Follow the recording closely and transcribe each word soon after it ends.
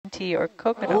tea or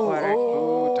coconut water.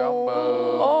 Oh,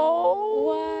 dumbo. Oh,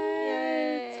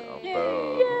 What?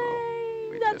 Dumbo.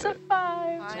 We that's did a it.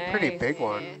 5. It's a pretty big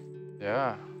one.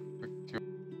 Yeah.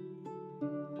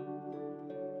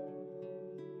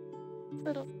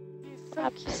 Little So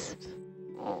flaps. cute.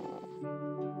 Oh.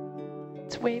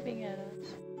 It's waving at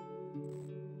us.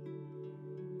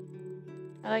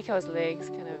 I like how his legs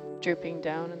kind of drooping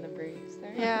down in the breeze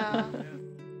there. Yeah.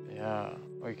 Yeah,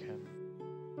 we can.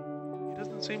 He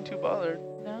doesn't seem too bothered.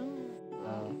 No.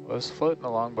 It was floating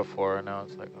along before, and now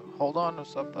it's like, hold on to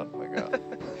something. We got.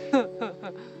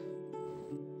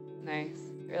 Nice.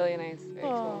 Really nice. Very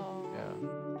cool. Yeah.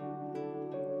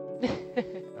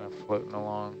 Kind of floating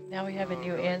along. Now we have a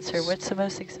new answer. What's the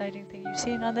most exciting thing you've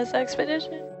seen on this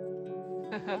expedition?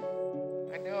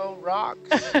 I know,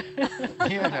 rocks.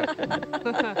 Yeah.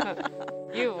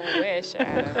 You wish,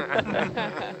 Adam.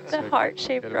 So The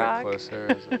heart-shaped get a bit rock. closer.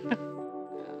 Is it?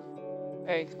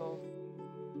 Very cool.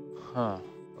 Huh.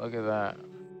 Look at that.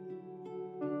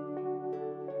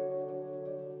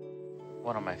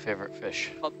 One of my favorite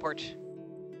fish, Called porch.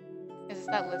 Is this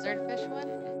that lizardfish one?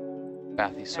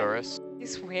 Bathysaurus.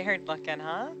 He's weird looking,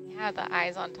 huh? Yeah, the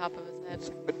eyes on top of his head.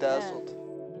 Bedazzled.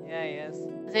 Yeah, he is.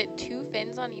 Is it 2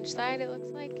 fins on each side, it looks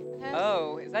like it has?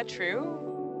 Oh, is that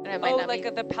true? And it might Oh, not like be.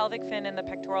 the pelvic fin and the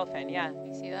pectoral fin, yeah.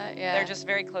 You see that? Yeah. They're just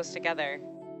very close together.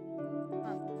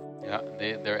 Yeah,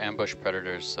 they're ambush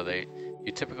predators, so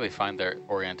you typically find they're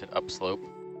oriented upslope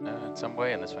in some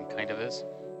way, and this one kind of is.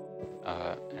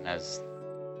 And as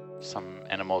some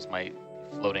animals might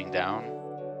be floating down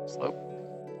slope,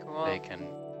 Cool. they can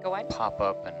Go on. pop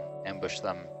up and ambush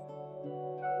them.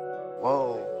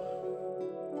 Whoa.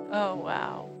 Oh,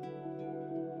 wow.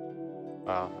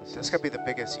 Wow. This is going to be the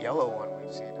biggest yellow one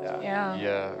we've seen. Yeah.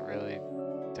 Yeah, really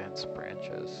dense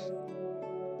branches.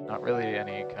 Not really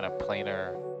any kind of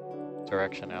planar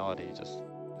directionality, just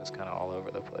kind of all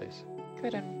over the place. Go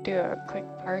ahead and do a quick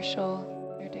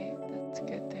partial there, Dave. That's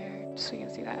good there. Just so you can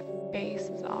see that base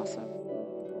is awesome.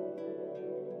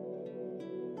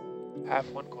 Half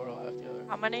one coral, half the other.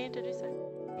 How many did you say?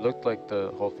 It looked like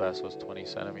the holdfast was 20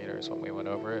 centimeters when we went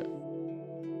over it.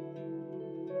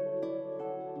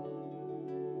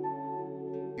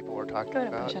 People were talking Go ahead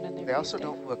and about. push it in there, They also Dave.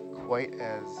 don't look quite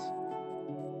as.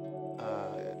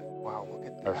 Wow, look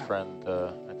at Our that. friend,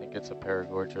 I think it's a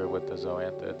paragorgia with the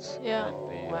zoanthids Yeah. and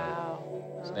the Wow.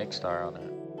 snake star on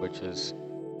it, which is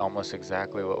almost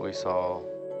exactly what we saw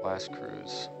last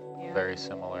cruise. Yeah. Very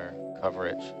similar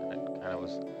coverage, and it kind of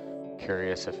was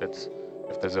curious if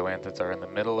the zoanthids are in the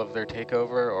middle of their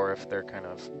takeover or if they're kind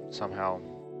of somehow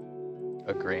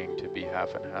agreeing to be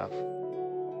half and half.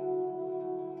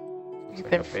 Looks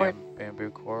You've like been a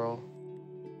bamboo coral.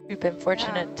 We've been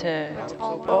fortunate to. It's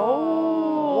all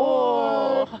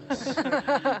Oh. Look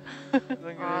at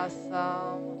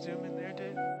Awesome. it. Zoom in there,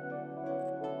 Dave.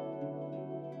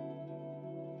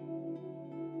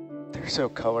 They're so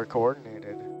color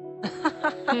coordinated.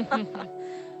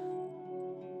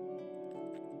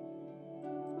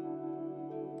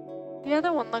 The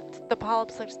other one the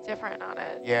polyps looks different on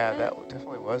it. Yeah, that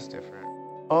definitely was different.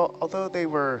 Although they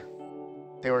were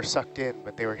sucked in,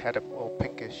 but had a little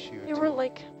pinkish hue. They were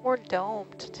like more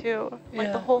domed too. Like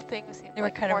Yeah. the whole thing seemed They were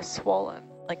like kind more of swollen.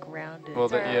 like rounded. Well,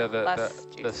 They're the less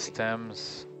juicy.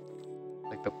 stems,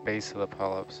 like the base of the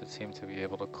polyps, it seemed to be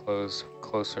able to close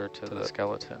closer to the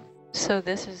skeleton. So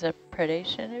this is a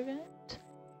predation event?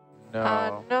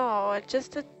 No. No, it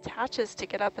just attaches to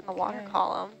get up in the water Okay.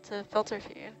 column to filter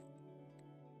feed.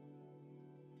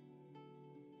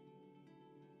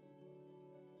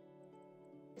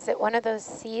 Is it one of those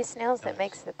sea snails that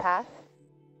makes the path?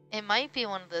 It might be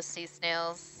one of those sea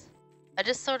snails. I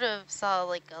just sort of saw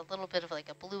like a little bit of like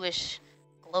a bluish,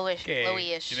 glowish, Okay,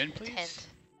 glowy-ish zoom in, please. tint.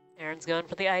 Aaron's going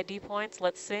for the ID points.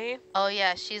 Let's see. Oh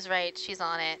yeah, she's right. She's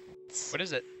on it. What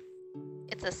is it?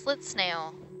 It's a slit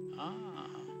snail, Ah,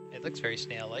 it looks very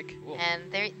snail-like. Cool. and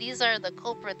these are the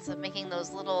culprits of making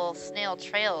those little snail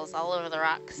trails all over the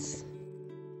rocks.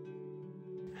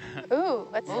 Ooh,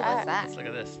 what's Ooh, that? what's that? Let's look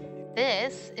at this.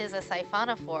 This is a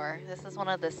siphonophore. This is one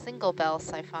of the single bell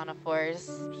siphonophores.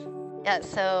 Yeah,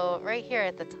 so right here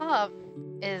at the top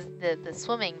is the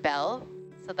swimming bell.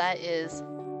 So that is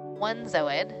one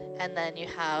zoid. And then you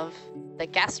have the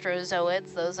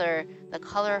gastrozoids. Those are the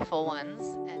colorful ones.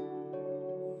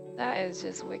 And That is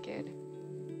just wicked.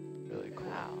 Really cool.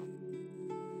 Wow.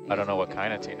 I don't know what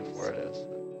kind of ctenophore it is.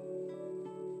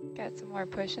 Got some more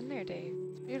push in there, Dave.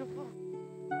 It's beautiful.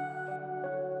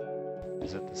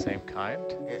 Is it the same kind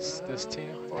as this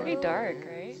ctenophore? Pretty dark,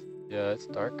 right? Yeah, it's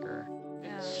darker.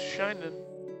 Yeah. It's shining.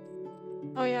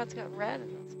 Oh yeah, it's got red in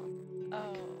this one.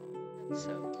 Oh, that's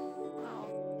so Wow.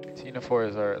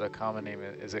 Ctenophores are the common name.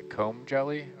 Is it comb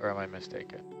jelly, or am I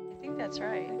mistaken? I think that's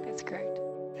right. I think that's correct.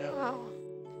 Yeah. Wow.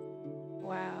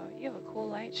 Wow, you have a cool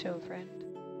light show, friend.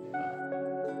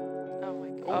 Oh my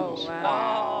god. Oh,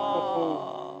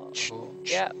 wow.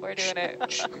 Yeah, we're doing it.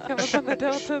 Come up on the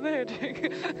delta there,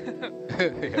 Jake.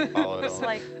 Yeah, follow it It's all.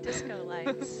 like disco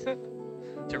lights.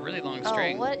 It's a really long Oh,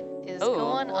 string. what is Oh.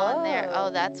 going on there? Whoa. Oh,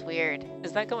 that's weird.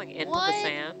 Is that going into What? the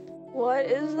sand? What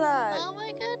is that? Oh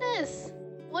my goodness.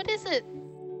 What is it?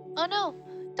 Oh no,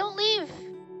 don't leave.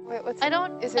 Wait, what's I it?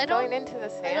 don't, Is I it don't, going into the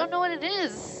sand? I don't know what it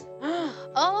is.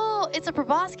 Oh, it's a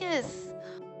proboscis.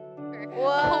 Whoa.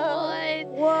 What?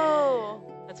 Whoa.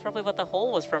 That's probably what the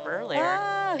hole was from earlier.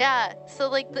 Ah. Yeah, so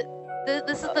like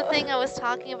this is the thing I was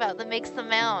talking about that makes the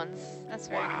mounds. That's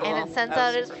very Wow. cool. And it sends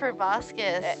out its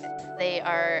proboscis. They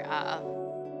are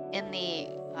in the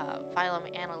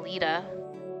phylum Annelida,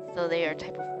 so they are a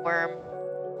type of worm.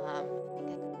 I think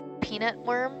a peanut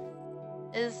worm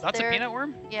is That's their, a peanut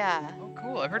worm? Yeah. Oh,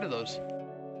 cool. I've heard of those.